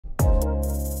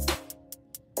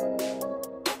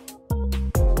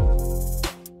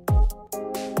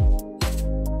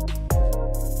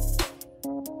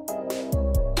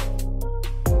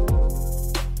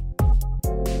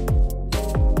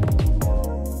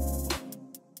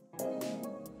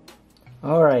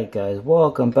Alright guys,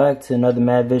 welcome back to another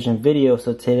Mad Vision video.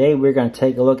 So today we're going to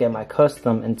take a look at my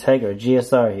custom Integra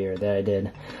Gsr here that I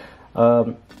did.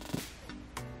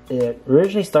 It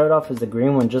originally started off as the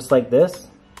green one just like this,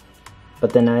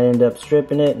 but then I ended up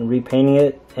stripping it and repainting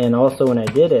it. And also when I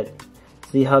did it,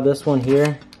 see how this one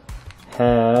here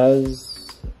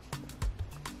has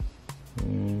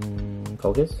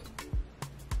focus?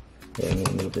 Yeah, let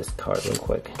me move this card real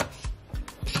quick.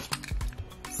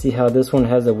 See how this one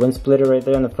has a wind splitter right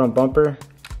there on the front bumper?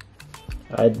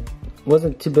 I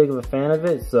wasn't too big of a fan of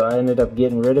it, so I ended up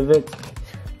getting rid of it.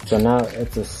 So now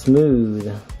it's a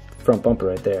smooth front bumper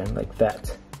right there, like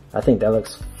that. I think that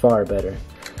looks far better.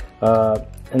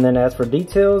 And then as for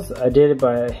details, I did it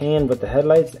by hand with the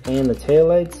headlights and the tail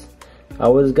lights. I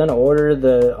was gonna order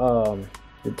the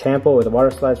tampo or the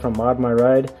water slides from Mod My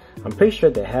Ride. I'm pretty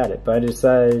sure they had it, but I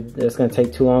decided it's gonna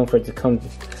take too long for it to come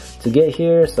to get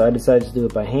here, so I decided to do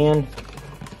it by hand.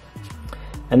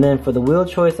 And then for the wheel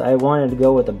choice, I wanted to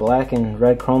go with the black and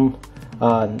red chrome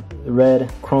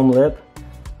lip.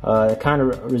 It kind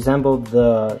of resembled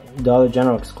the Dollar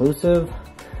General exclusive.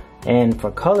 And for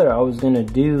color, I was gonna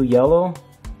do yellow,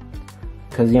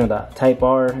 because you know the Type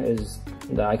R is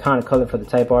the iconic color for the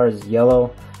Type R is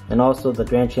yellow, and also the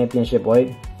Grand Championship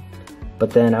white. But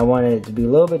then I wanted it to be a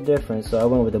little bit different, so I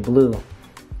went with the blue.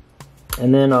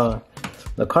 And then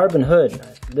the carbon hood.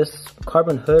 This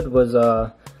carbon hood was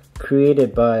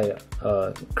created by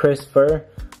Chris Fur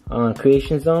on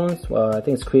Creation Zones. I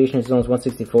think it's Creation Zones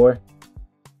 164.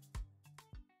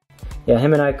 Yeah,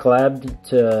 him and I collabed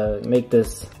to make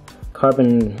this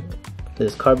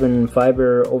carbon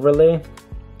fiber overlay.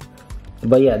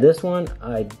 But yeah, this one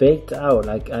I baked out.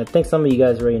 I think some of you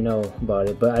guys already know about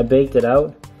it, but I baked it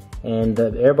out, and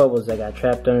the air bubbles that got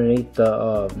trapped underneath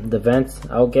the vents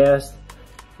outgassed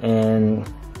and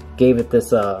gave it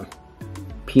this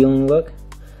peeling look.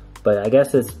 But I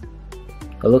guess it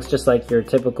looks just like your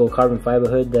typical carbon fiber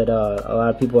hood that a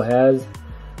lot of people has,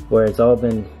 where it's all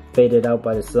been faded out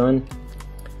by the sun.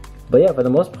 But yeah, for the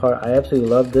most part, I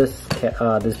absolutely love this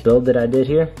build that I did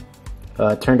here.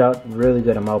 It turned out really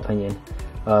good in my opinion,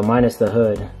 minus the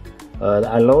hood.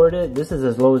 I lowered it. This is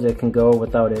as low as it can go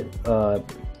without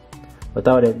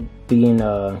it being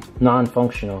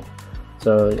non-functional.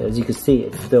 So as you can see,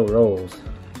 it still rolls.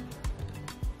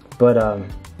 But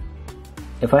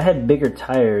if I had bigger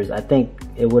tires, I think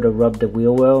it would have rubbed the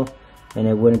wheel well and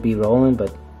it wouldn't be rolling.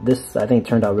 But this, I think,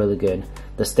 turned out really good.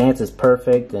 The stance is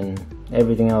perfect, and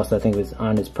everything else I think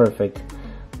is perfect.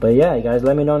 But yeah, guys,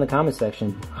 let me know in the comment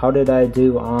section, how did I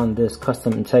do on this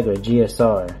custom Integra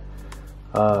Gsr?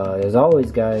 As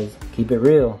always, guys, keep it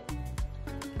real.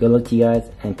 Good luck to you guys,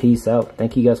 and peace out.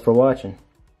 Thank you guys for watching.